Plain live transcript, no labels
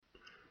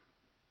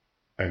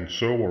And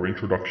so our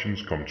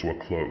introductions come to a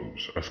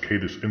close as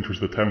Cadus enters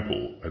the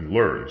temple and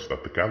learns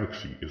that the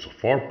galaxy is a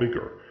far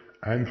bigger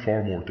and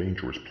far more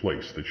dangerous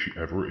place than she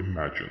ever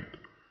imagined.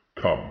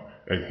 Come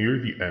and hear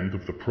the end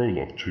of the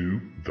prologue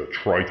to The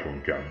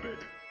Triton Gambit.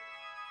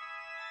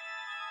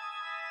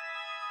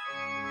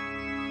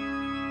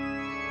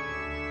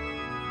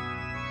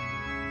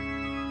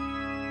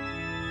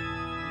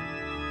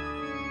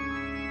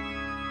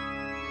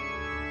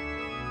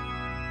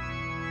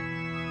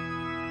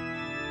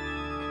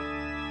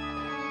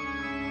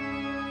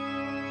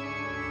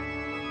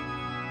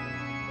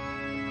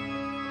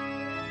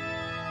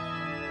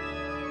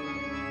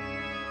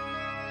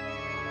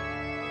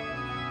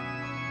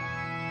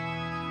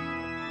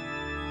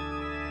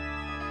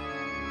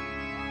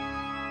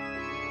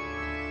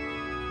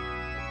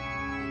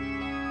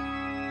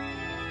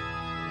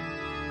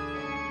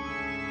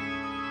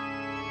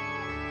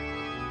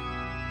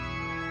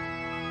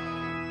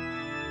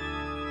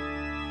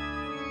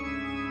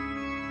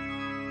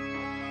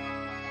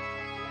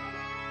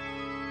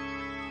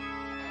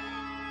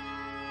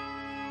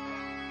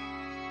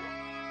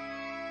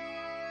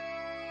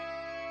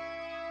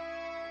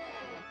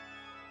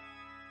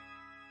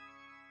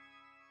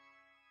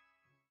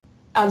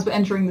 As we're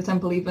entering the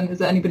temple, even, is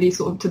there anybody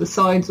sort of to the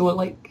sides or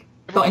like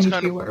that I Everyone's need to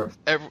kind be of aware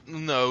of?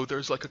 no.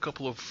 There's like a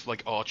couple of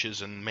like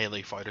archers and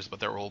melee fighters,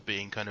 but they're all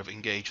being kind of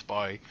engaged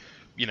by,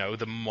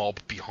 the mob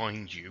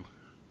behind you.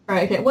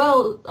 Right, okay.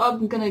 Well,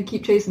 I'm gonna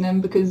keep chasing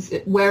him because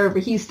wherever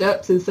he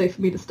steps is safe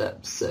for me to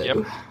step. So.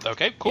 Yep.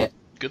 Okay. Cool. Yeah.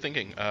 Good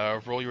thinking.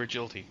 Roll your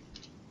agility.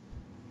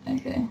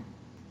 Okay.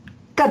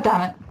 God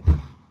damn it.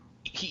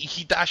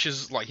 He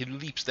dashes, like, he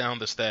leaps down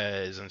the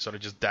stairs and sort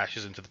of just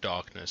dashes into the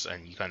darkness,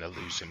 and you kind of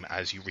lose him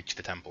as you reach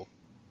the temple.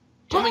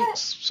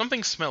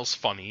 Something smells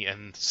funny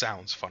and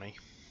sounds funny.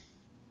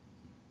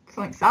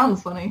 Something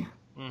sounds funny.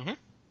 Mm-hmm.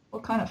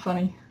 What kind of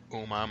funny?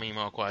 Umami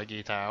mo kwai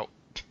get out.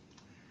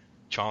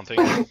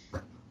 Chanting.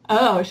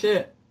 Oh,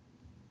 shit.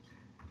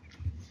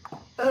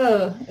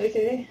 Oh,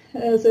 okay.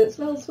 So it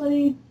smells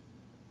funny.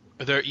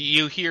 There,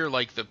 you hear,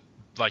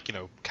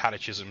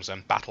 catechisms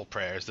and battle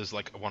prayers. There's,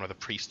 like, one of the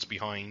priests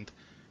behind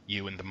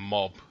you and the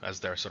mob as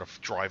they're sort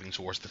of driving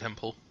towards the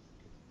temple.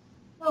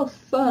 Oh,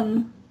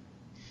 fun.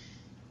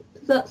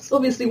 That's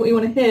obviously what you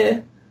want to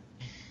hear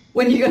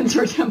when you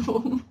enter a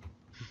temple.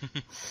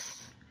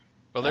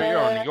 Well, they're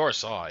on your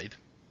side.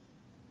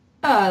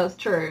 Ah, that's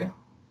true.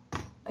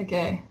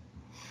 Okay.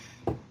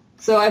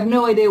 So I have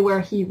no idea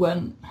where he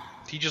went.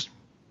 He just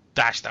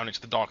dashed down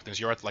into the darkness.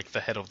 You're at, like, the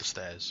head of the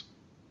stairs.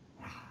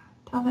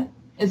 Damn it.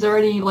 Is there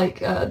any, like,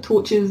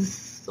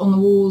 torches on the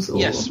walls? Or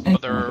yes, anything?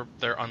 but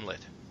they're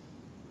unlit.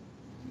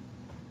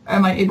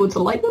 Am I able to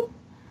light them?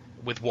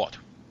 With what?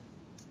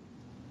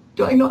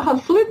 Do I not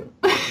have flint?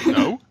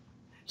 No.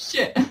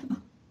 Shit.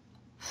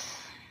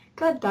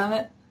 God damn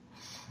it.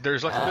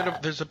 There's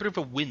like there's a bit of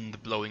a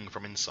wind blowing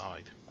from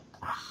inside.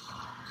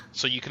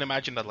 So you can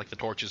imagine that, like, the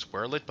torches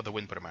were lit, but the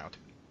wind put them out.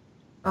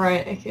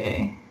 Alright,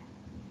 okay.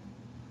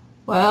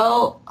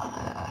 Well,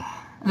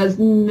 there's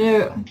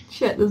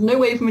no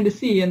way for me to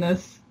see in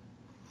this.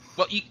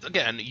 Well,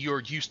 again,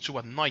 you're used to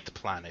a night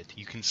planet.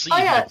 You can see Oh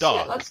in yeah, the dark.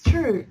 shit, that's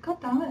true. God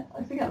damn it,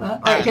 I forget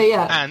that. Right, okay,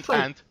 yeah.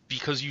 And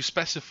because you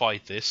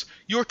specified this,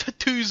 your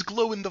tattoos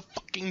glow in the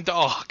fucking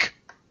dark.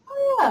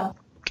 Oh yeah.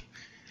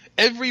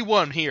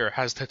 Everyone here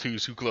has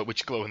tattoos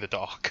which glow in the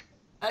dark.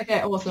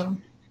 Okay,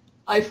 awesome.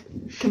 I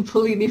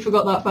completely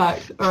forgot that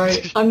fact.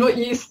 Alright, I'm not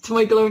used to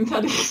my glowing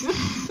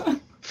tattoos.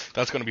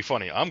 That's going to be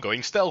funny. I'm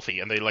going stealthy,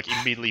 and they, like,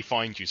 immediately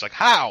find you. It's like,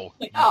 how?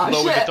 Like, You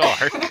glow in shit. the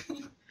dark.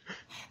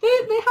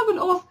 they have an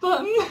off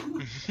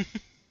button.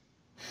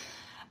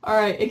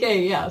 Alright,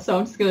 okay, yeah, so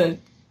I'm just gonna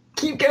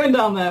keep going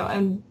down there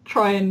and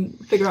try and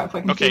figure out if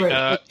I can see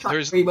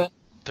where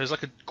there's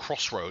like a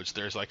crossroads.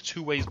 There's like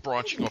two ways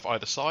branching off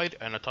either side,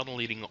 and a tunnel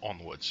leading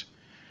onwards.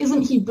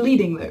 Isn't he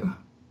bleeding though?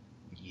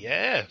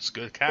 Yes,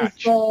 good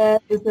catch.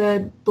 Is there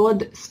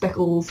blood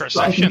speckles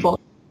Perception. that I can follow?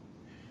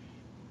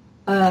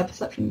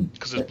 Perception.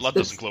 Because his blood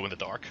doesn't glow in the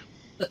dark.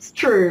 That's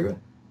true.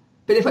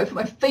 But if I put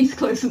my face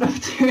close enough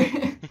to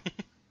it...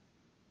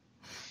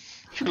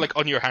 You're, like,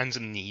 on your hands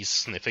and knees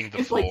sniffing the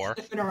it's floor. like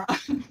sniffing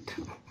around.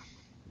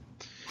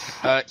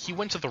 He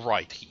went to the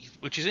right,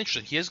 which is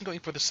interesting. He isn't going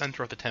for the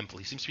center of the temple.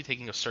 He seems to be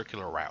taking a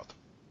circular route.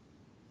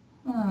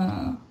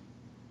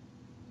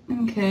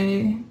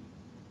 Okay.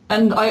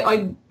 And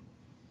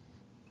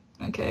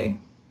Okay.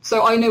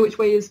 So I know which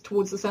way is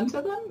towards the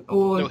center then?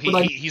 Or No,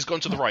 he's gone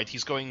to the right.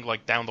 He's going,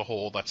 like, down the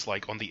hall that's,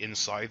 like, on the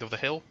inside of the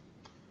hill.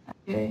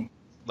 Okay.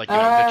 Like,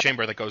 the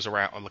chamber that goes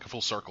around, like, a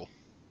full circle.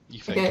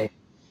 You think? Okay.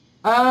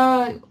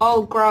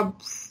 I'll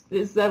grab...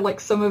 Is there, like,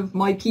 some of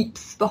my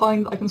peeps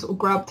behind that I can sort of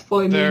grab to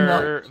follow me?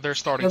 They're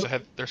starting to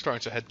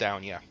head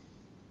down, yeah.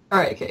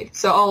 Alright, okay.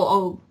 So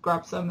I'll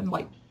grab some and,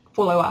 like,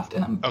 follow after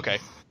him. Okay.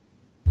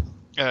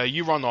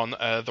 You run on.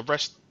 The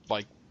rest,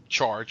 like,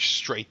 charge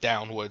straight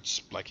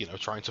downwards, like,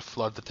 trying to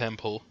flood the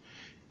temple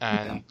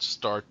and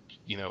start,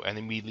 and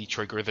immediately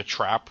trigger the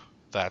trap.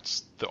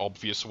 That's the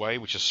obvious way,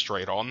 which is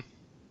straight on.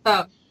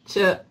 Oh,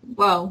 shit.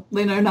 Well,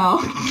 they know now.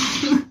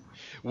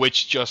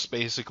 which just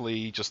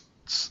basically just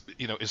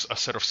is a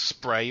set of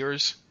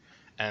sprayers,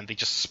 and they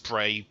just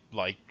spray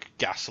like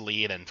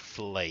gasoline and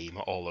flame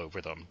all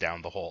over them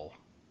down the hall.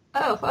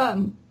 Oh,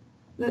 fun.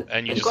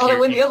 And you I've just got to hear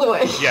win the other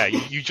way. yeah,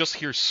 you just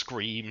hear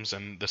screams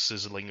and the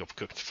sizzling of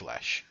cooked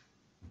flesh.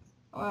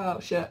 Wow,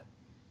 shit.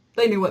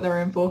 They knew what they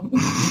were in for.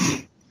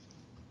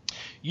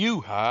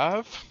 You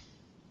have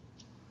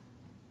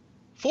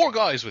 4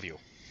 guys with you.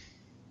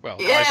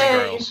 Well, Yay! guys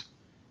and girls.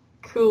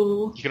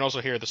 Cool. You can also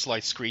hear the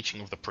slight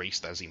screeching of the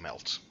priest as he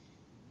melts.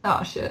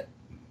 Oh, shit.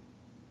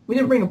 We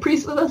didn't bring a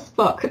priest with us?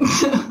 Fuck.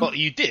 Well,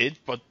 you did,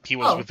 but he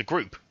was Oh. with the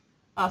group,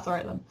 That's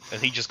alright then.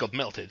 and he just got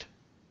melted.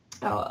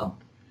 Oh well.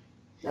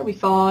 That'll be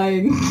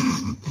fine.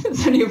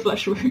 It's only a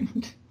flesh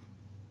wound.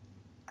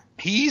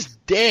 He's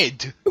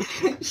dead!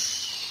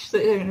 So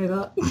you don't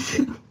know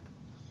that.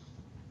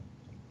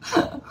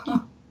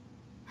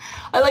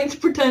 I like to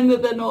pretend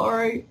that they're not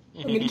alright.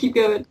 I'm gonna keep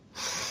going.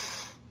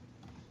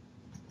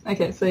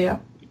 Okay, so yeah.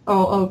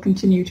 I'll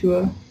continue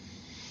to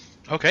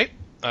Okay.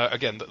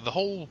 Again, the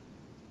whole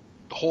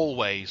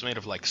hallway is made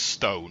of like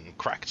stone,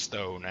 cracked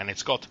stone, and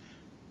it's got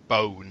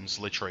bones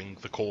littering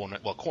the corner.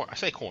 Well, I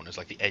say corners,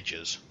 like the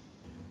edges.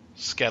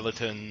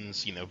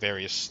 Skeletons,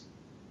 various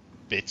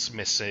bits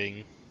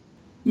missing.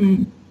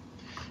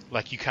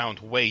 Like you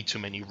count way too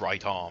many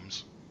right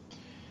arms.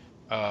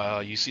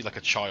 You see like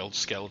a child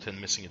skeleton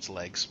missing its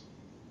legs.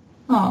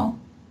 Oh.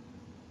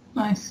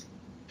 Nice.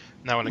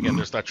 Now and again,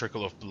 there's that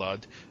trickle of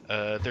blood.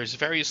 There's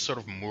various sort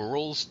of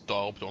murals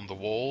daubed on the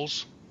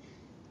walls,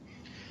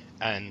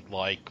 and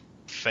like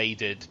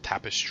faded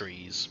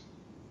tapestries.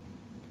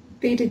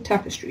 Faded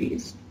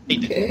tapestries.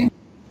 Faded.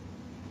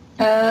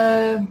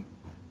 Okay.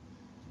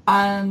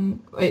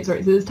 And wait,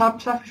 sorry. So there's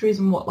tapestries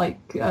and what, like?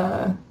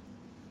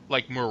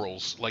 Like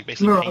murals, like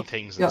basically Murals,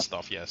 paintings and yeah.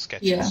 stuff. Yeah,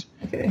 sketches. Yeah.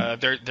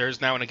 Okay. There's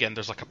now and again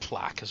there's like a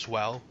plaque as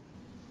well.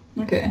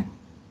 Okay.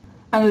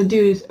 And the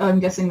dude, I'm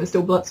guessing there's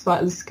still blood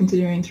spatters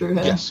continuing through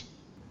here. Yes.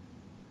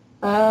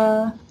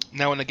 Uh.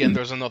 Now and again,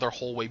 there's another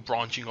hallway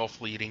branching off,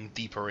 leading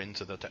deeper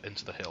into the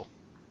hill.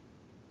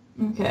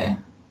 Okay.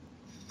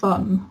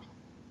 Fun.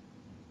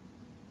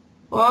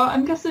 Well,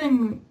 I'm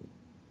guessing.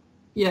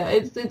 Yeah,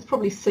 it's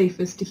probably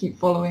safest to keep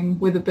following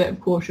with a bit of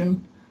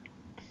caution.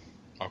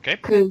 Okay.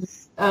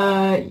 Because,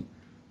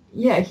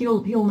 yeah,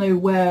 he'll know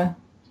where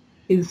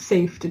is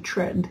safe to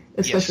tread,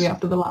 especially Yes.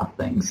 after the last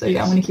thing. So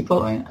yeah, I'm gonna keep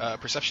following it.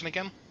 Perception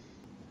again.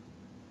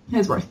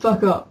 Here's where I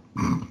fuck up.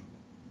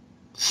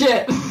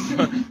 Shit.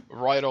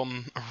 Right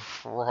on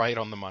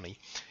the money.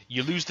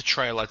 You lose the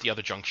trail at the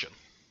other junction.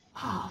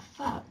 Ah,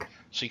 fuck.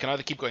 So you can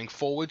either keep going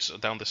forwards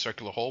down the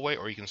circular hallway,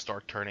 or you can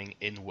start turning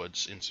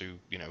inwards into,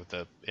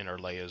 the inner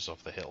layers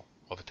of the hill,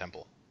 or the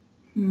temple.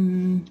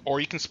 Or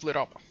you can split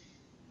up.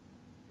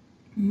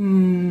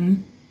 He's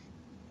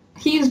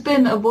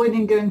been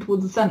avoiding going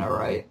towards the center,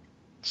 right?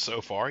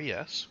 So far,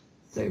 yes.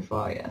 So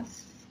far,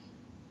 yes.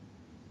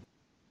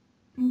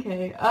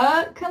 Okay.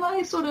 Can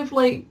I sort of,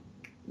 like,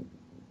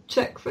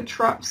 check for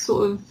traps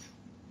sort of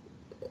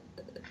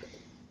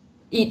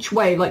each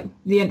way, like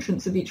the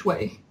entrance of each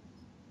way?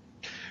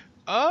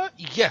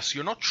 Yes,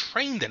 you're not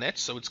trained in it,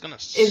 so it's gonna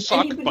Is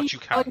suck, anybody but you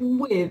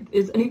can.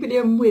 Is anybody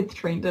I'm with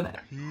trained in it?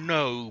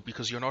 No,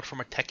 because you're not from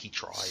a techie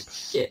tribe.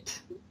 Shit.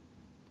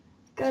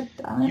 God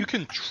damn it. You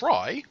can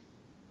try.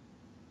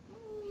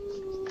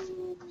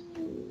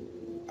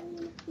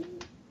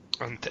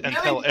 And Knowing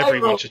tell my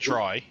everyone role- to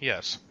try,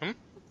 yes.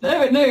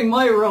 Knowing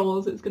my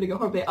roles, it's going to go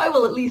horribly. I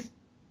will at least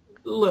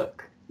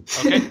look.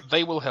 Okay,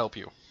 they will help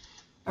you.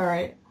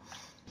 Alright.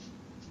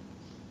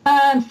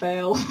 And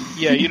fail.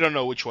 Yeah, you don't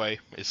know which way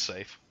is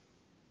safe.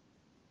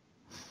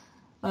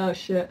 Oh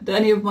shit. Do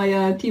any of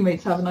my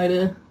teammates have an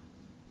idea?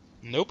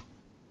 Nope.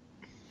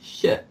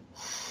 Shit.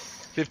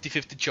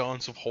 50-50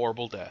 chance of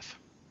horrible death.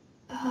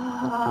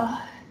 And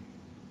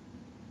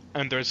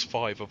there's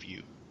 5 of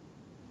you.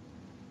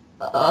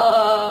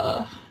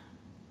 I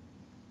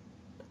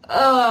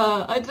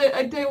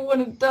don't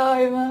want to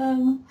die,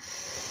 man.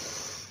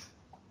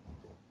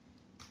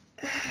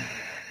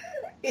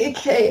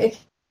 Okay.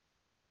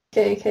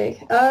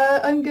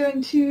 I'm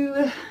going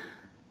to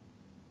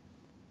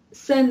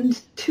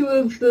send 2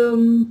 of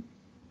them.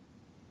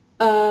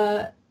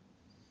 I'm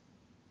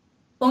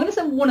going to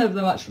send one of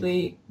them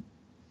actually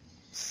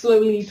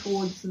slowly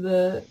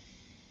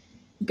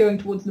going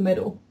towards the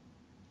middle,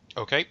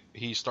 Okay,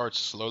 he starts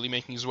slowly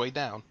making his way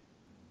down.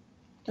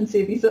 and see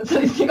if he sets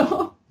anything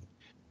off.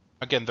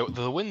 Again,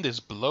 the wind is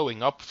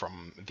blowing up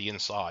from the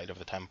inside of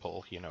the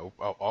temple,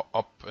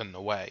 up and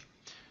away.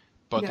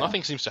 But Yeah.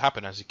 nothing seems to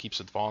happen as he keeps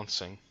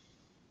advancing.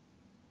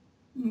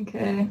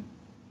 Okay.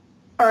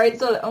 Alright,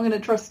 so I'm gonna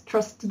trust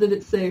that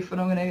it's safe,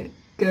 and I'm gonna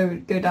go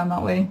down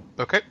that way.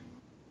 Okay.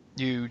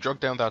 You jog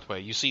down that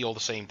way. You see all the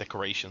same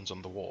decorations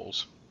on the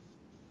walls.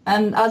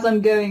 And as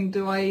I'm going,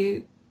 do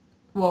I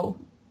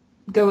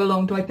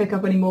pick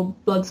up any more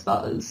blood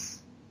spatters?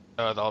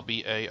 That'll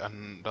be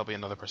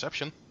another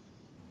perception.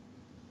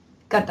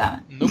 God damn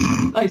it.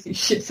 Nope. I see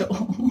shit at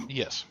all.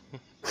 Yes.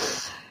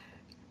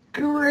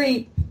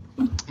 Great.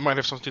 Might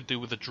have something to do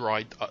with the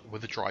dried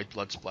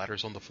blood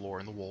splatters on the floor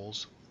and the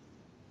walls.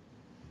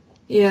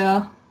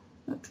 Yeah.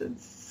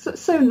 It's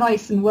so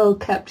nice and well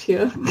kept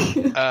here.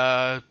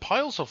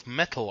 Piles of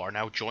metal are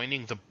now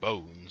joining the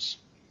bones.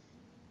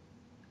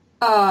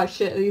 Ah,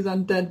 shit, these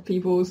undead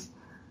peoples.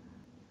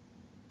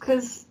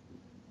 Because...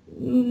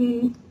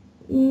 okay,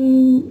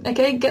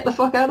 get the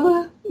fuck out of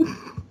there.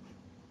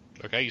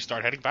 Okay, you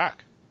start heading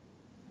back.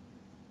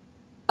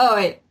 Oh,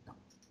 wait.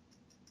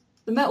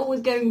 The metal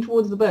was going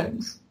towards the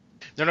bones.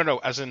 No.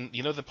 As in,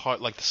 you know the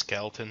the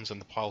skeletons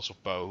and the piles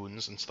of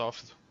bones and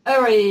stuff.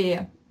 Oh, right,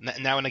 yeah.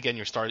 Now and again,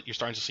 you're starting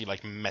to see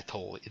like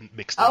metal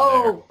mixed in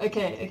Oh,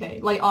 okay.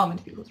 Like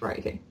armored peoples, right?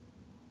 Okay.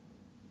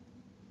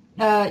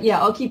 Yeah,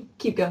 I'll keep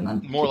going then.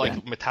 there. More Keep like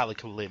going.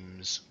 metallic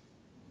limbs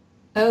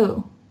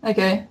Oh,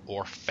 okay.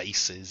 or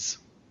faces.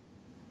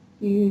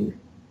 All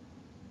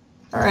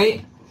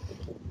right.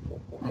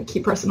 I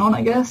keep pressing on,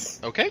 I guess.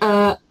 Okay.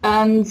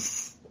 And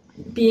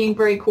being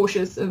very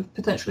cautious of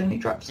potentially any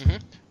traps Mm-hmm.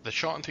 The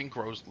chanting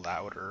grows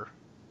louder.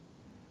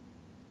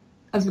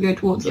 as we go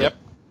towards Yep.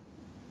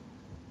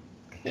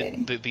 it.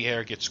 Okay. The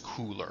air gets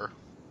cooler,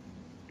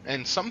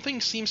 and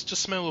something seems to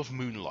smell of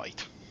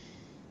moonlight.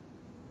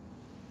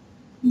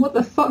 What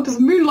the fuck does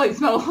moonlight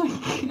smell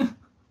like?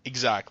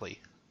 Exactly.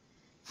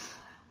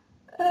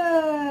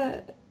 uh,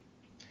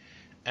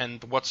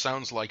 And what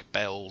sounds like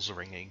bells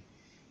ringing.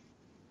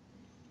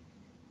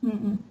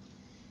 mm-mm.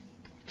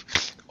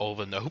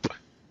 Over nope.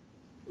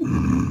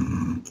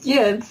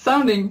 Yeah, it's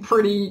sounding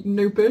pretty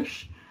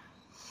noopish.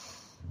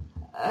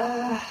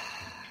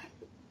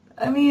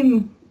 I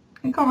mean,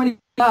 I can't really go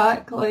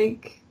back,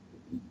 like,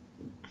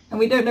 and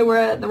we don't know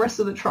where the rest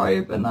of the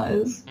tribe and that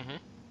is. Mhm.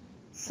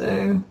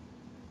 So,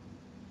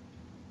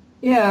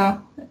 yeah,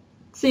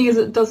 seeing as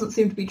it doesn't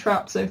seem to be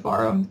trapped so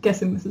far, I'm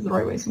guessing this is the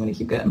right way, so I'm going to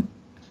keep going.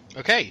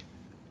 Okay.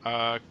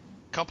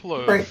 Couple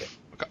of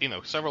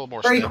several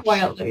more Very steps.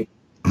 quietly.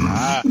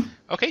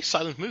 Okay,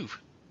 silent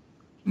move.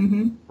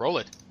 Mm-hmm. Roll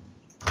it.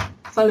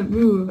 Silent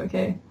move,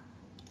 okay.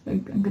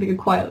 I'm going to go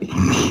quietly.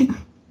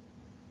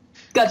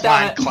 God damn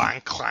Clank, it.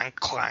 clank, clank,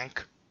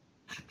 clank.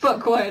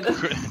 Fuck quiet.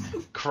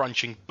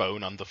 Crunching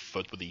bone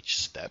underfoot with each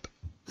step.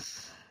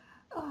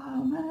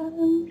 Oh,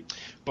 man.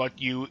 But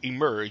you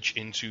emerge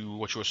into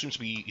what you assume to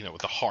be,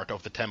 the heart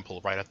of the temple,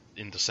 right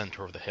in the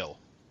center of the hill.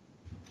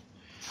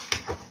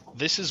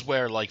 This is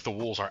where, like, the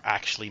walls are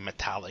actually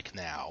metallic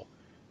now,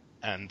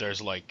 and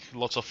there's like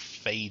lots of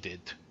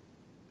faded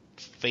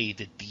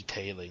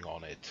detailing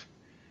on it.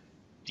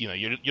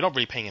 You're not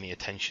really paying any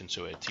attention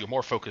to it. You're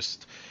more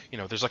focused.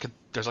 There's like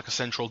a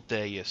central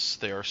dais.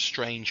 There are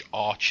strange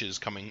arches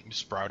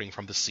sprouting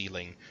from the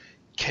ceiling,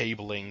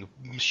 cabling,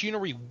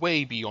 machinery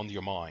way beyond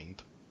your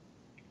mind.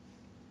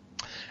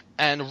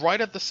 And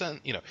right at the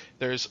center,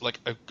 there's like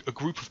a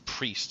group of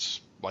priests,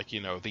 like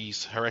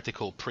these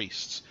heretical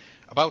priests,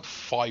 about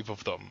 5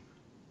 of them,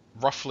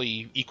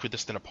 roughly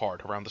equidistant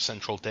apart around the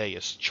central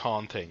dais,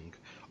 chanting,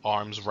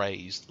 arms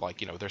raised,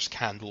 like there's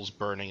candles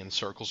burning in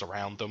circles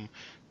around them.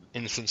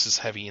 Incense is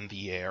heavy in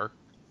the air,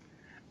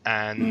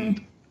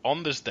 and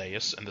on this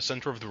dais, in the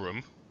center of the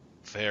room,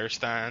 there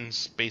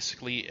stands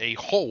basically a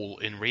hole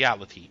in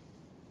reality.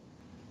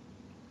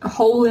 A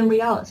hole in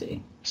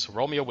reality? So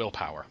roll me a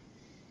willpower.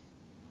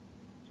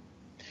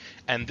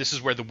 And this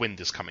is where the wind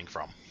is coming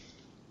from.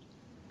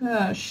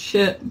 Oh,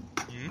 shit.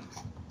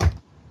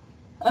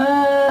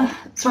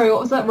 Sorry, what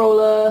was that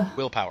roller?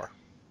 Willpower.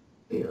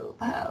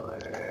 Willpower.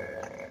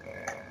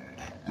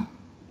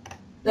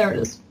 There it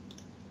is.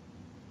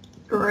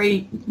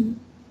 Great.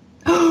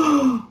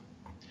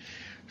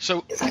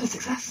 So Is that a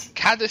success?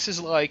 Caddis is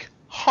like,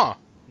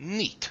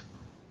 neat.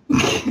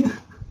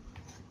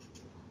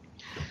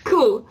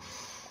 Cool.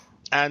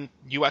 And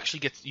you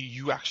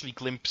actually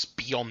glimpse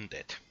beyond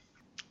it.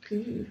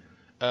 Ooh.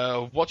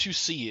 What you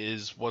see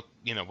is what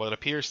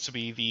appears to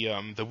be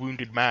the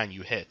wounded man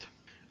you hit,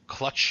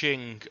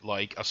 clutching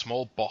like a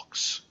small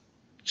box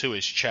to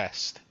his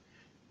chest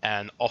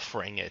and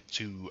offering it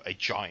to a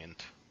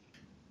giant.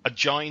 A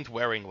giant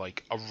wearing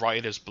like a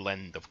riotous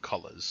blend of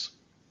colors.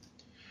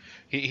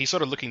 He's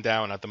sort of looking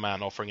down at the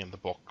man offering him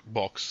the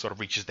box, sort of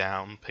reaches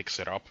down, picks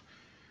it up,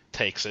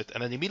 takes it,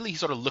 and then immediately he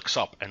sort of looks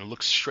up and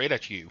looks straight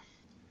at you.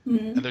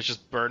 And there's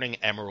just burning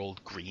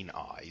emerald green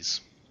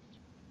eyes.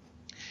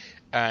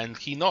 And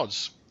he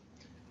nods,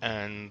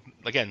 and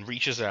again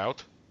reaches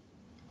out,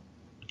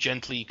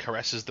 gently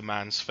caresses the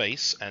man's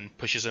face, and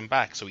pushes him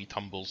back so he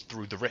tumbles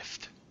through the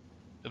rift.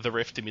 The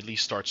rift immediately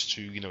starts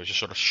to, just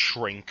sort of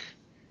shrink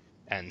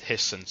and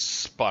hiss and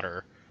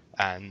sputter,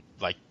 and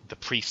like the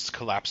priests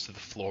collapse to the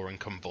floor in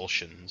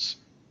convulsions.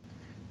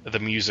 The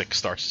music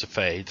starts to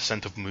fade, the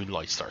scent of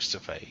moonlight starts to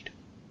fade.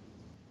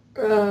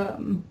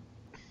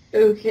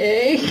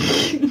 Okay.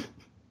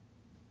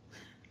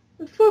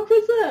 The fuck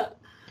was that?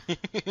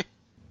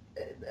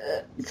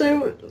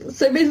 So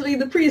basically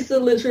the priests are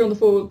literally on the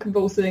floor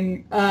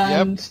convulsing,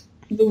 and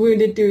the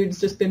wounded dude's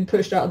just been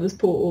pushed out of this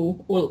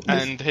portal.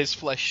 And his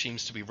flesh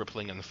seems to be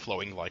rippling and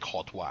flowing like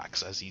hot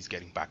wax as he's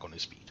getting back on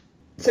his feet.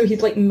 So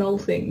he's like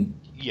melting.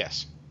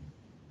 Yes.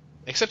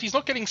 Except he's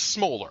not getting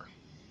smaller.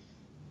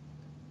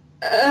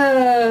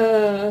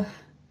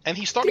 And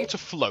he's starting to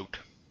float.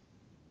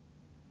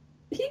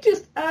 He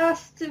just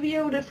asked to be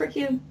able to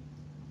freaking,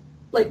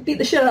 like, beat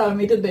the shit out of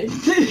me, didn't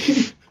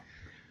he?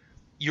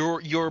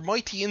 Your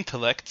mighty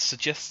intellect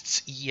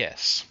suggests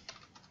yes.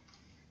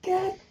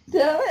 God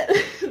damn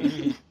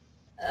it.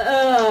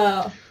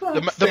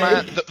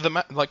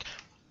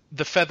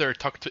 The feather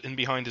tucked in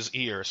behind his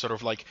ear sort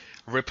of like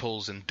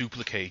ripples and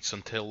duplicates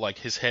until like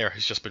his hair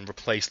has just been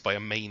replaced by a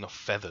mane of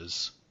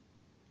feathers.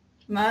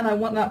 Man, I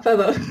want that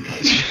feather.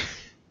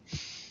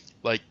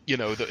 Like, you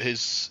know,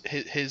 his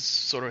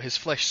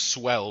flesh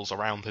swells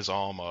around his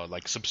armor,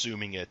 like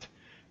subsuming it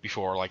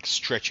before like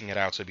stretching it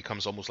out so it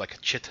becomes almost like a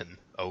chitin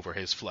over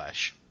his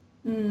flesh.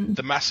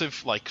 The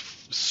massive, like,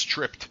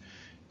 stripped,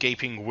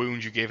 gaping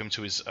wound you gave him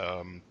to his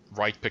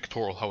right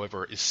pectoral,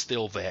 however, is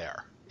still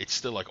there. It's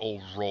still like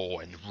all raw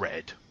and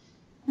red.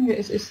 Okay,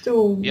 it's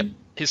still. Yep,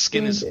 his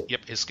skin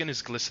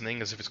is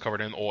glistening as if it's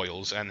covered in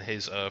oils, and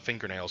his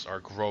fingernails are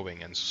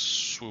growing and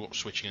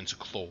switching into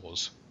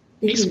claws.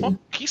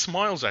 He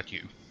smiles at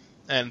you,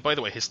 and by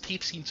the way, his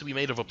teeth seem to be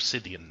made of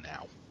obsidian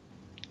now,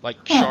 like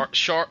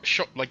sharp,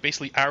 like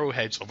basically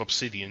arrowheads of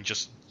obsidian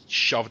just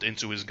shoved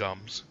into his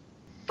gums.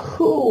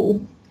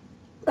 Cool.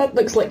 That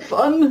looks like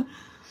fun.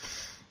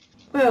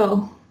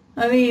 Well,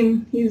 I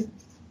mean,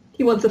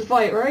 he wants a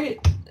fight,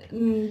 right?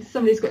 And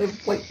somebody's got to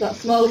wipe that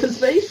smile off his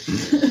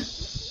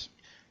face.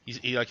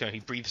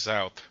 He breathes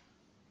out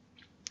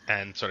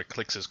and sort of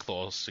clicks his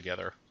claws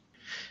together.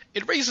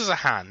 It raises a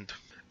hand,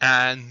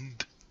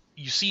 and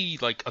you see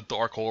like a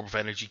dark orb of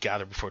energy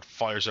gather before it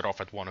fires it off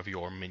at one of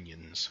your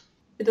minions.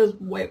 It does.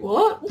 Wait,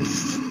 what?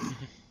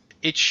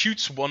 It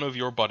shoots one of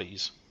your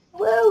buddies.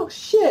 Well,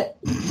 shit.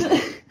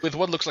 With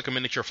what looks like a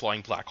miniature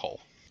flying black hole.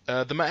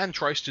 The man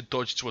tries to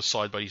dodge to a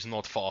side, but he's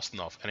not fast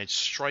enough, and it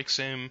strikes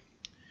him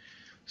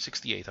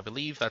 68, I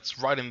believe. That's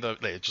right in the...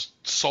 just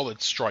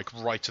solid strike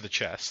right to the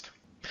chest.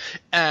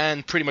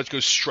 And pretty much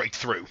goes straight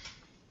through.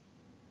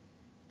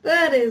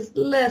 That is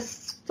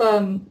less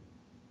fun.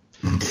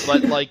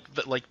 like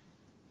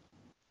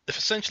if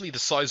essentially the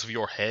size of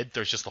your head,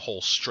 there's just a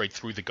hole straight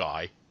through the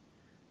guy.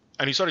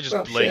 And he sort of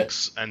just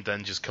blinks shit. And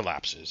then just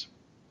collapses.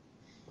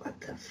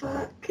 What the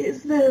fuck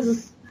is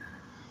this?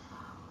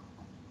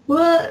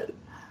 What?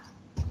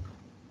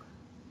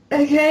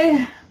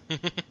 Okay.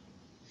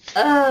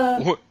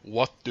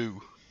 What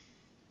do?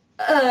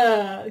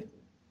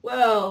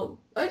 Well,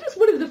 I just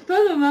wanted the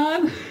feather,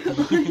 man.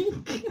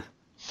 Like...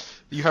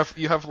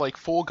 You have like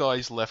 4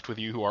 guys left with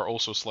you who are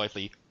also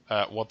slightly,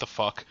 what the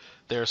fuck.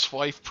 There's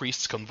 5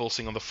 priests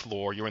convulsing on the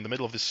floor. You're in the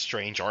middle of this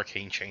strange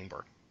arcane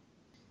chamber.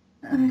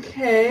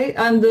 Okay,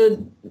 and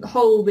the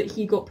hole that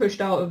he got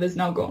pushed out of is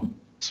now gone.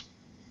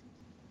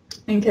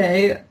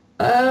 Okay,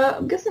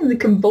 I'm guessing the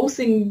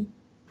convulsing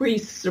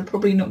priests are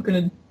probably not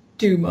going to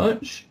do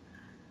much.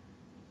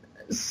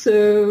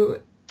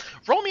 So...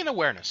 Roll me an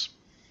awareness.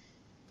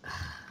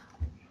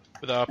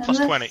 With a plus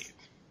 20.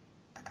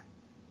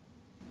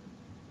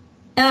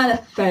 And a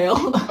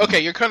fail. Okay,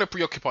 you're kind of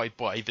preoccupied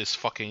by this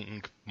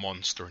fucking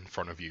monster in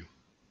front of you.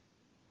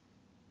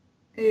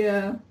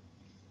 Yeah.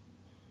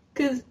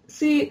 Because,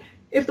 see,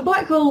 if the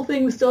black hole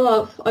thing was still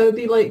up, I would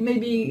be like,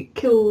 maybe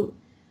kill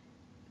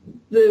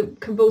the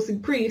convulsing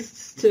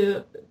priests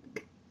to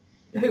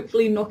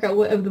hopefully knock out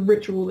whatever the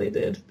ritual they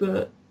did,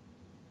 but...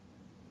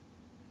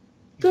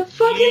 The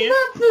fuck is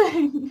that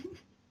thing?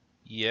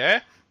 Yeah.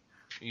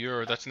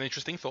 That's an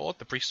interesting thought.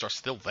 The priests are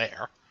still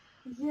there.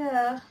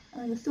 Yeah. I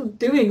mean, they're still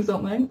doing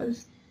something. I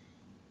just...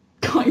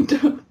 Kind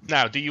of.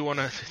 Now, do you want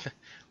to...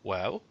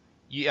 Well,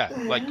 yeah,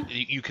 like,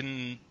 you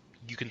can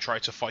try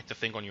to fight the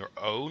thing on your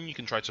own. You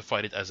can try to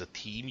fight it as a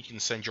team. You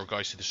can send your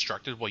guys to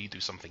distract it while you do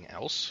something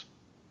else.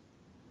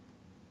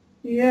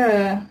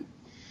 Yeah.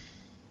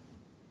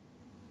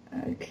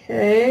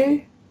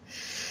 Okay.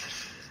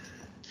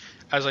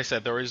 As I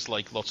said, there is,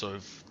 like, lots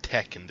of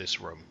tech in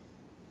this room.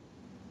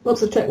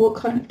 Lots of tech? What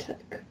kind of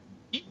tech?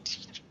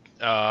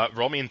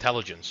 Roll me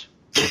intelligence.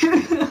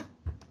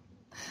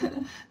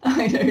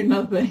 I know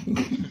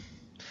nothing.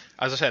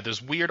 As I said,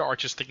 there's weird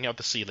arches sticking out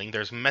the ceiling.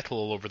 There's metal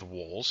all over the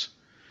walls.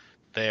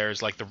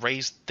 There's, like, the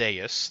raised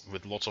dais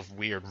with lots of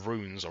weird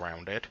runes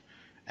around it.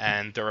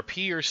 And there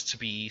appears to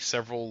be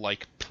several,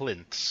 like,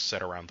 plinths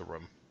set around the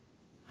room.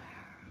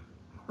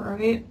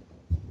 Right.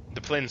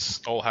 The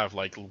plinths all have,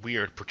 like,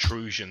 weird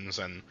protrusions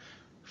and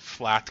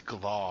flat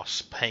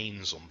glass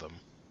panes on them.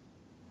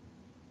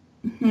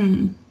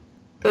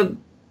 That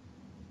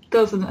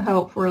doesn't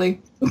help,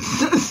 really.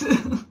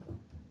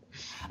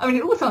 I mean,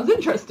 it all sounds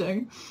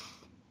interesting,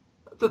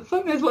 but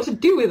fuck knows what to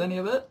do with any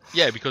of it.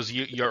 Yeah, because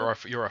you're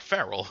a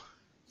feral.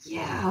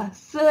 Yeah,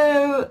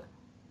 so...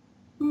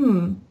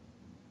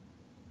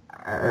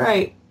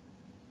 Alright.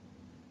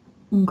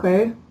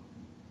 Okay.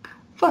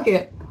 Fuck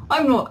it.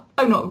 I'm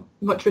not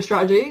much for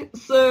strategy,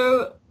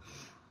 so...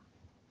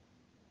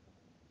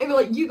 Maybe,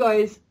 like, you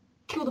guys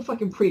kill the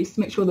fucking priests,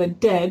 make sure they're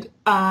dead,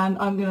 and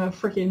I'm gonna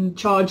freaking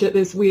charge at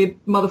this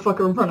weird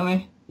motherfucker in front of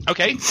me.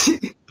 Okay.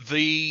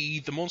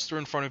 The monster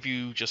in front of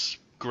you just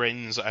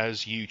grins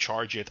as you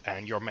charge it,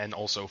 and your men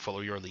also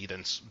follow your lead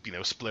and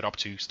split up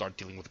to start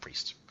dealing with the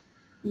priests.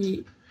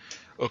 Yeah.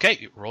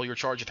 Okay, roll your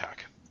charge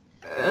attack.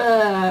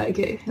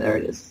 Okay, there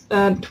it is.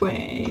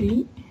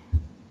 20.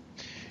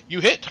 You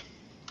hit.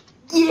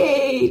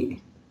 Yay!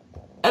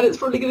 And it's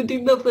probably going to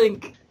do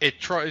nothing. It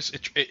tries.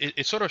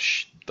 It sort of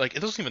it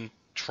doesn't even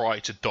try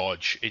to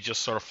dodge. It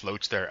just sort of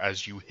floats there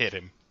as you hit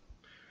him.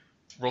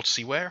 Roll to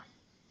see where.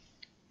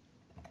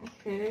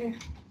 Okay.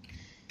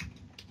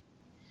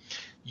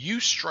 You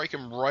strike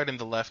him right in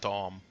the left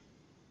arm.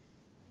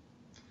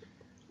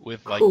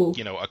 With Cool.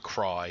 a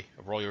cry.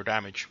 Roll your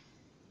damage.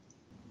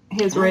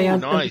 Here's Ray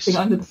has nice. everything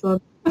under the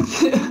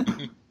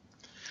sun.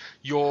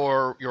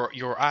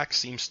 Your axe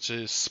seems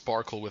to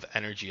sparkle with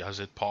energy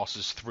as it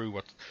passes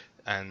through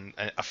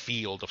a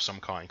field of some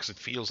kind, because it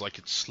feels like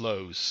it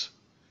slows,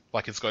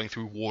 like it's going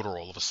through water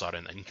all of a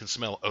sudden, and you can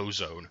smell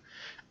ozone.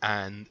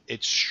 And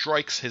it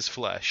strikes his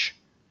flesh,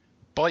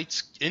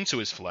 bites into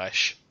his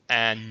flesh,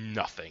 and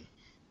nothing.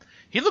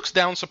 He looks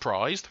down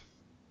surprised,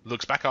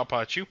 looks back up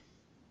at you,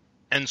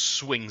 and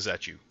swings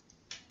at you.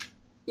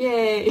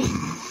 Yay!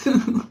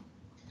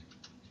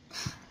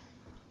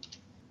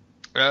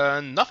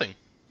 Nothing.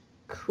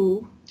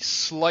 Cool.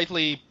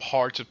 Slightly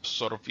hard to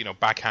sort of,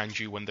 backhand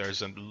you when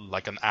there's an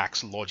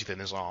axe lodged in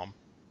his arm.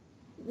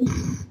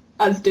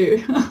 As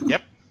do.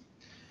 Yep.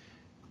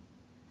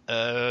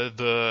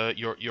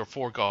 Your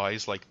four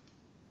guys,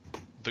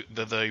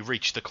 they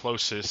reach the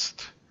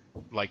closest,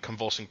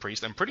 convulsing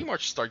priest and pretty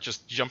much start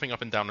just jumping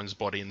up and down on his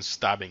body and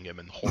stabbing him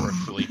and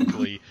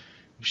horrifically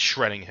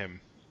shredding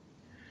him.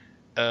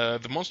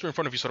 The monster in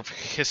front of you sort of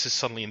hisses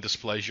suddenly in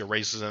displeasure,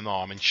 raises an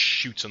arm, and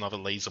shoots another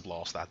laser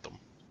blast at them.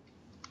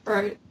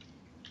 Right.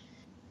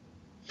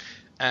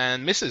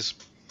 And misses.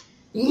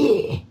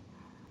 Yeah!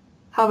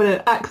 Having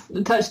an axe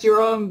attached to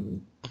your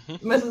arm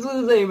messes with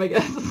his aim, I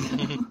guess.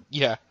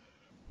 Yeah.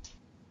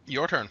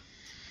 Your turn.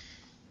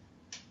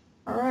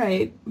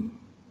 Alright.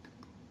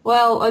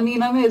 Well, I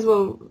mean, I may as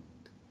well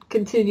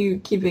continue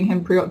keeping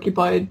him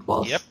preoccupied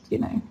whilst,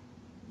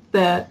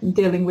 they're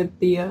dealing with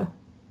the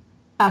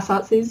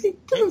assassins. He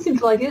doesn't seem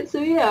to like it, so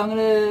yeah, I'm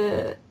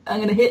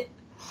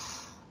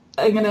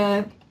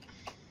gonna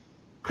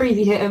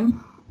crazy hit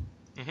him.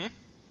 Mm-hmm.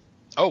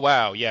 Oh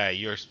wow, yeah,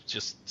 you're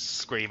just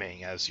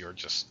screaming as you're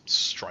just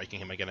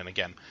striking him again and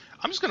again.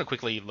 I'm just gonna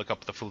quickly look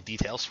up the full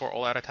details for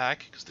all that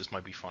attack, because this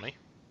might be funny.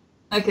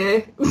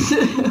 Okay.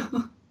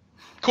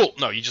 Cool,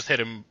 no, you just hit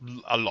him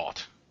a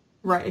lot.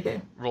 Right,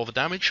 okay. Roll the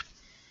damage.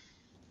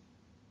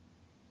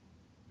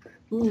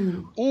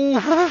 Ooh. Ooh.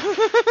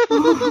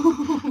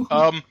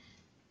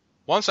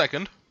 1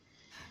 second.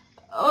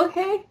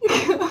 Okay.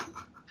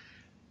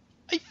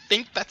 I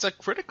think that's a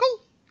critical?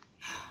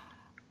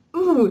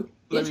 Ooh.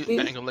 Let Yes,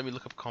 me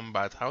look up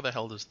combat. How the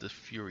hell does the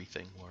Fury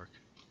thing work?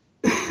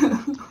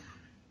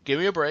 Give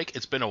me a break,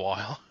 it's been a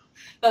while.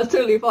 That's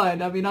totally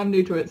fine. I mean, I'm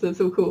new to it, so it's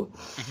all cool.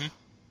 Mm-hmm.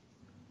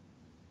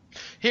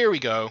 Here we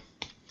go.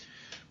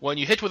 When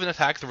you hit with an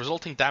attack, the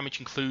resulting damage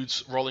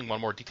includes rolling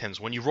one more d10s.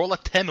 When you roll a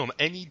 10 on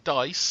any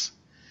dice,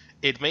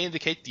 it may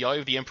indicate the Eye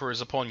of the Emperor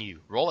is upon you.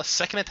 Roll a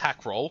second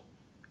attack roll,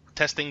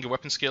 testing your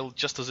weapon skill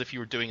just as if you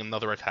were doing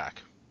another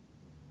attack.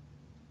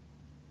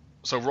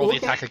 So roll the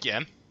attack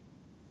again.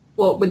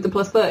 What, with the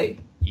plus 30?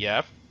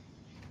 Yeah.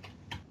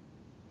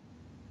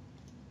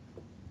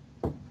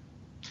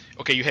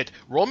 Okay, you hit.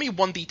 Roll me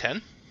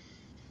 1d10.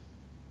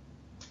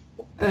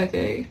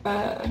 Okay,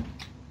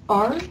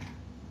 R.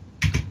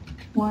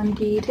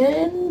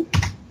 1d10.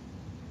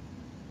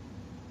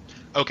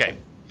 Okay,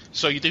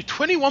 so you do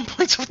 21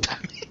 points of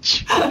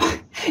damage.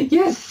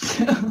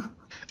 Yes!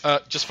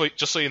 Just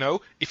so you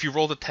know, if you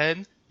roll a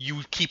 10,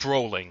 you keep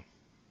rolling.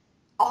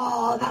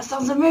 Oh, that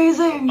sounds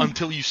amazing!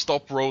 Until you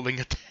stop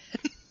rolling a 10.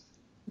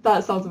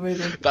 That sounds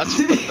amazing.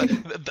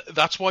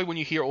 That's why when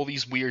you hear all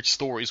these weird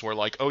stories where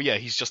oh yeah,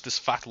 he's just this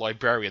fat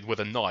librarian with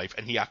a knife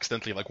and he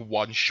accidentally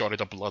one-shotted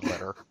a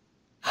bloodletter.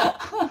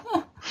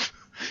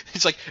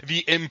 It's like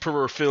the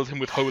Emperor filled him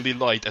with holy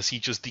light as he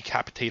just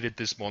decapitated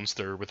this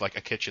monster with a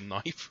kitchen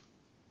knife.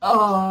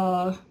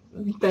 Oh,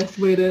 best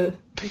way to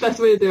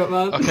do it,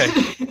 man. Okay.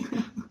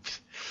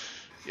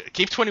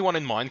 Keep 21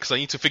 in mind because I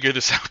need to figure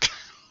this out.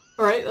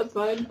 Alright, that's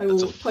fine. I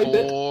That's will a type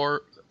it.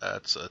 4,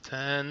 that's a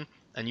 10,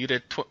 and you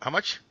did how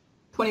much?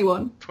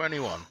 21.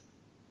 21.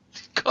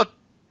 God.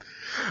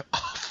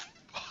 Oh,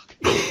 fuck.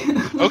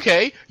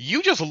 Okay,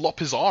 you just lop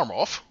his arm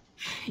off.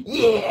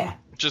 Yeah!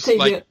 Just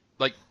Take it.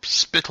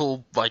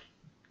 spittle,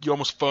 you're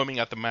almost foaming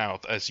at the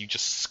mouth as you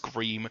just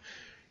scream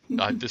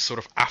this sort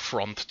of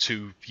affront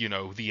to,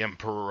 the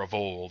Emperor of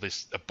all,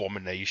 this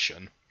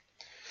abomination.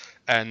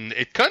 And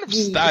it kind of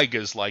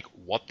staggers,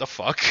 what the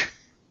fuck?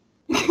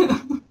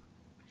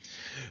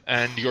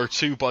 And your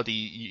two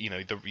buddy,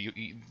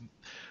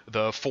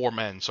 the four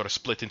men sort of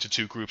split into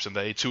two groups,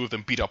 and two of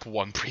them beat up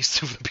one priest,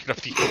 two of them beat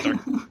up the other.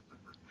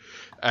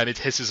 And it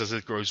hisses as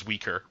it grows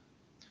weaker.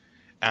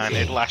 And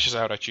it lashes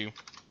out at you.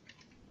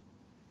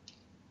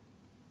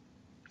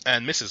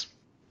 And misses.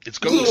 It's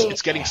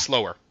getting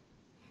slower.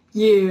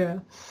 Yeah.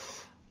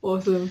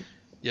 Awesome.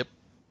 Yep.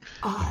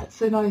 Ah, that's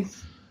so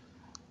nice.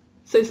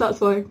 So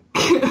satisfying.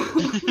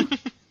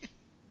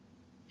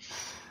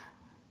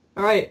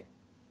 Alright.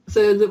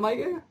 So is it my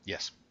go?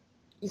 Yes.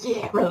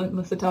 Yeah,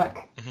 relentless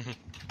attack.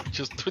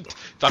 Just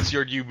that's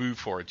your new move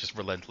for it, just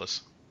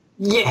relentless.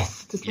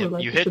 Yes! Just Yep,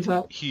 relentless you hit,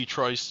 attack. he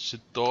tries to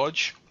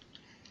dodge.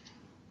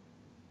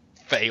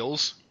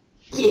 Fails.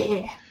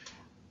 Yeah!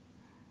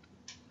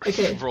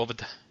 Okay. Roll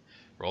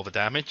the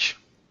damage.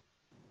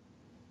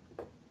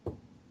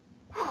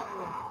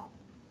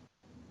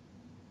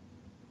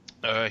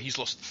 He's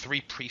lost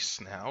 3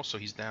 priests now, so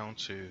he's down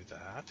to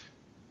that.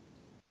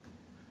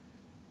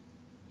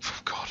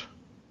 Oh, God.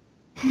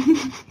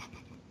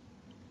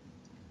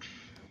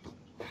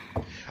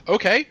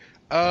 Okay.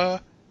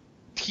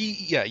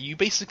 You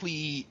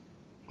basically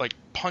like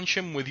punch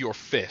him with your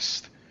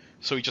fist,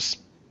 so he just,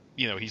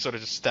 he sort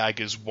of just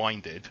staggers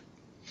winded.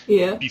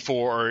 Yeah.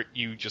 Before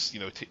you just,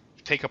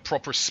 take a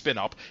proper spin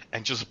up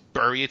and just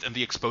bury it in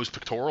the exposed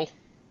pectoral.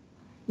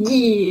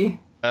 Yeah!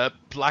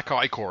 Black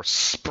ichor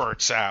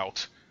spurts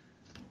out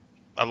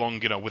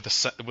along, with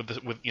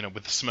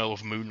the smell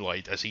of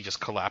moonlight as he just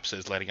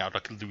collapses, letting out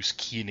like a loose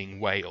keening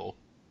wail.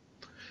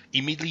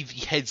 Immediately,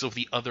 the heads of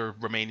the other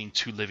remaining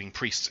 2 living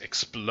priests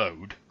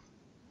explode,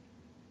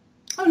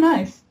 Oh,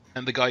 nice.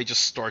 and the guy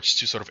just starts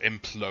to sort of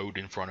implode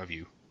in front of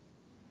you.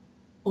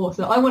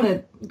 Awesome. I want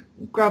to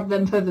grab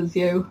them feathers,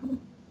 yo.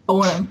 I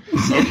want them.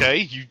 Okay,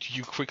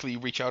 you quickly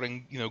reach out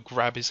and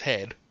grab his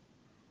head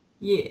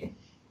Yeah.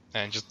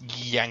 and just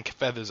yank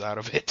feathers out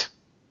of it.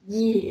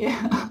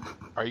 Yeah.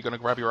 Are you gonna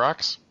grab your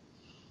axe?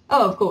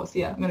 Oh, of course,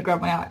 yeah. I'm going to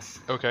grab my axe.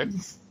 Okay.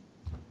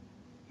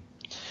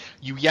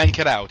 You yank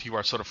it out. You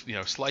are sort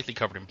of, slightly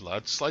covered in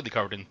blood, slightly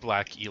covered in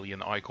black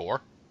alien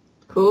ichor.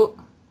 Cool.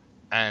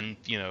 And,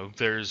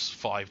 there's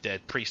 5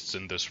 dead priests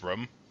in this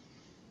room.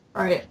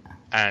 Right.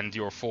 And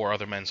your 4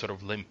 other men sort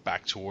of limp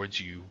back towards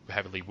you,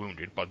 heavily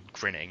wounded, but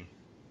grinning.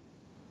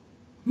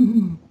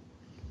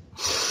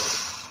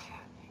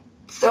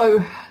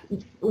 So,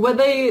 was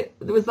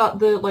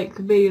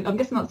that I'm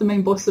guessing that's the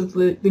main boss of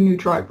the new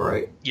tribe,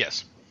 right?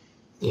 Yes.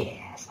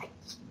 Yes.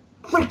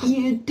 Frick,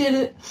 you did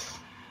it.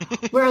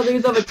 Where are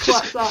those other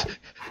twats at?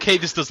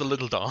 Cadis does a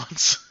little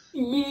dance.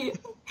 Yeah.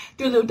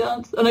 Do a little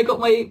dance. And I got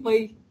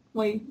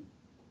my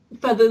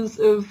feathers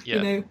of,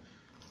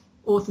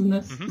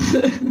 awesomeness.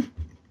 Mm-hmm.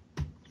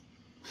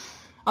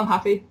 I'm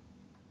happy.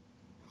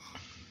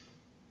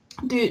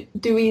 Do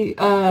we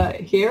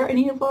hear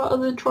any of our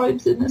other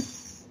tribes in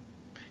this?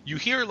 You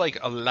hear, like,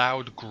 a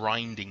loud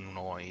grinding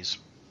noise.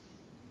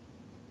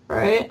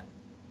 Right.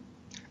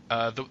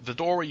 The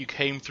doorway you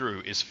came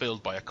through is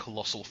filled by a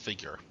colossal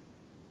figure.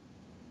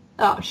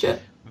 Oh,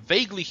 shit.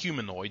 Vaguely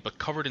humanoid, but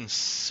covered in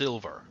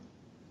silver,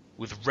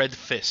 with red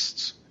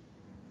fists,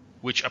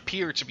 which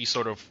appear to be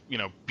sort of,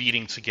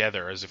 beating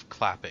together as if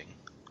clapping.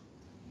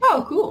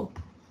 Oh, cool.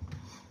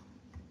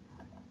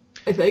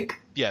 I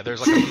think. Yeah, there's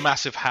like a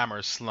massive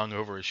hammer slung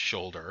over his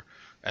shoulder,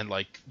 and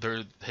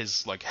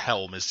his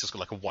helm is just got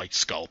like a white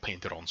skull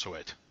painted onto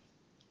it.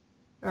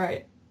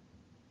 Right.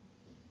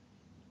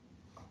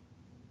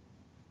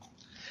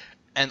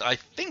 And I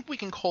think we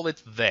can call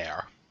it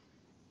there.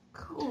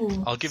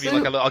 Cool. I'll give you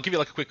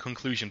like a quick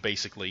conclusion,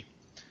 basically.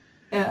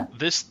 Yeah.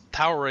 This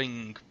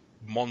towering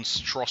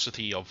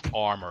monstrosity of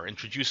armor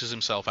introduces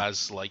himself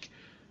as like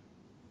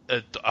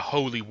a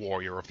holy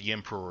warrior of the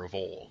Emperor of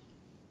all.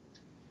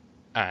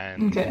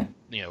 And Okay.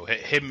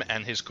 Him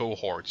and his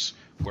cohorts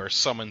were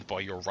summoned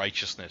by your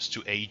righteousness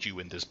to aid you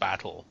in this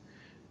battle,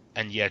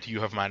 and yet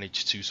you have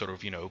managed to sort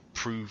of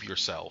prove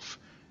yourself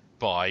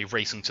by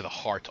racing to the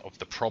heart of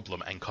the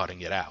problem and cutting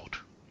it out.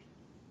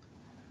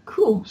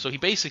 Cool. So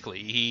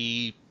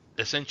he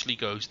essentially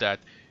goes that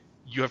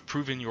you have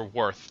proven your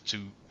worth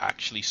to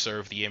actually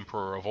serve the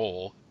Emperor of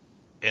all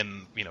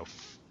in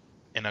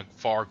in a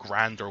far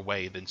grander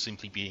way than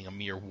simply being a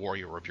mere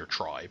warrior of your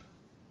tribe.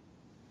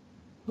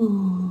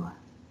 Ooh.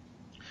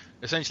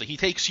 Essentially, he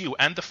takes you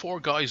and the 4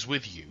 guys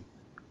with you.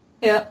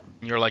 Yeah.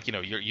 And you're like,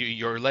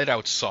 you're led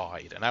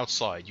outside, and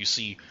outside you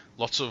see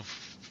lots of,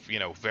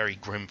 very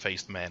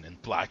grim-faced men in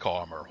black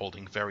armor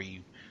holding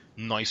very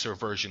nicer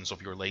versions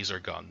of your laser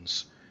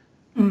guns.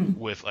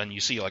 And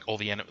you see like all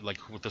the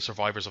with the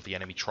survivors of the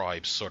enemy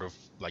tribes sort of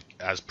like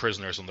as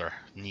prisoners on their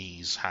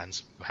knees,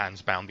 hands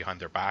bound behind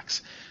their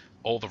backs.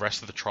 All the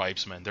rest of the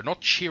tribesmen, they're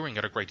not cheering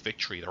at a great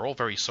victory. They're all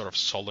very sort of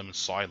solemn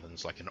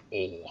silence, like in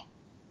awe.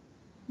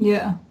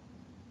 Yeah.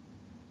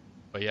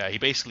 But yeah, he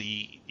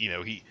basically,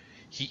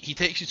 he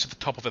takes you to the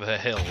top of the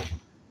hill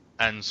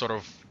and sort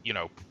of,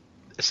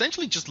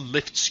 essentially just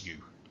lifts you,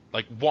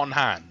 like one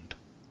hand,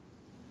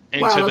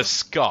 into the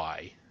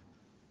sky.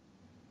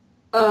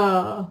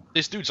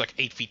 This dude's like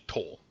 8 feet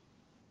tall.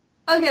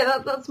 Okay,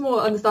 that's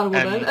more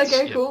understandable then.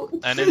 Okay, yeah, cool.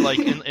 And in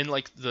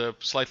the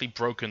slightly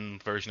broken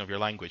version of your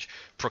language,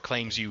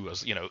 proclaims you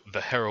as,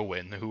 the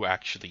heroine who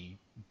actually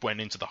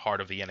went into the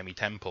heart of the enemy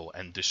temple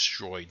and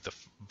destroyed the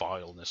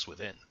vileness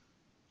within.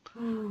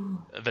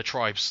 The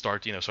tribes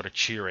start, sort of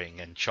cheering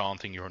and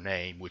chanting your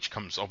name, which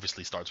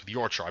obviously starts with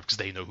your tribe because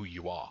they know who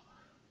you are.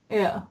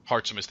 Yeah.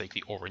 Hard to mistake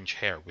the orange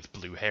hair with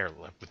blue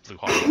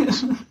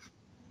highlights.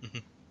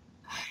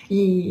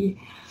 Yeah.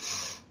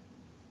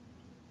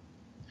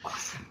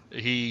 Awesome.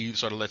 He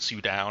sort of lets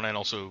you down, and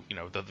also,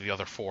 the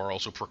other four are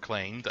also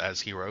proclaimed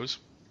as heroes.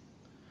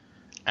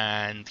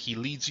 And he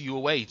leads you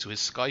away to his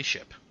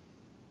skyship.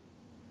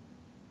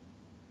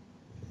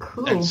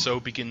 Cool. And so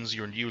begins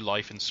your new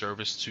life in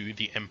service to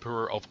the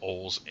Emperor of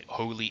All's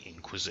Holy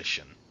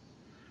Inquisition.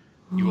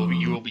 You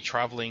will be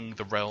traveling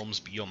the realms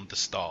beyond the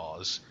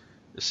stars,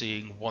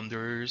 seeing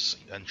wonders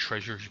and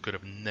treasures you could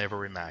have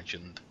never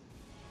imagined.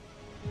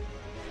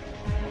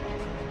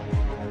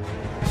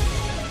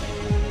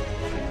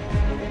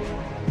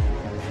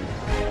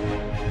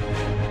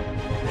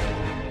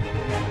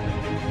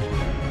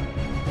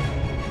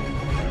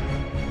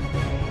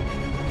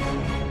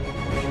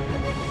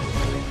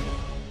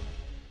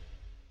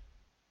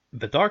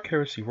 The Dark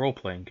Heresy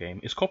role-playing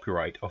game is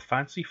copyright of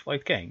Fantasy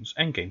Flight Games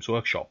and Games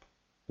Workshop.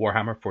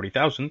 Warhammer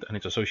 40,000 and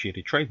its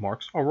associated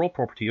trademarks are all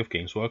property of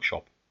Games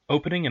Workshop.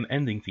 Opening and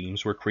ending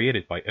themes were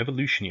created by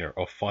Evolutioneer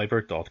of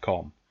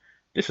Fiverr.com.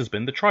 This has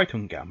been the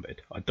Tritone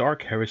Gambit, a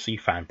Dark Heresy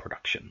fan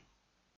production.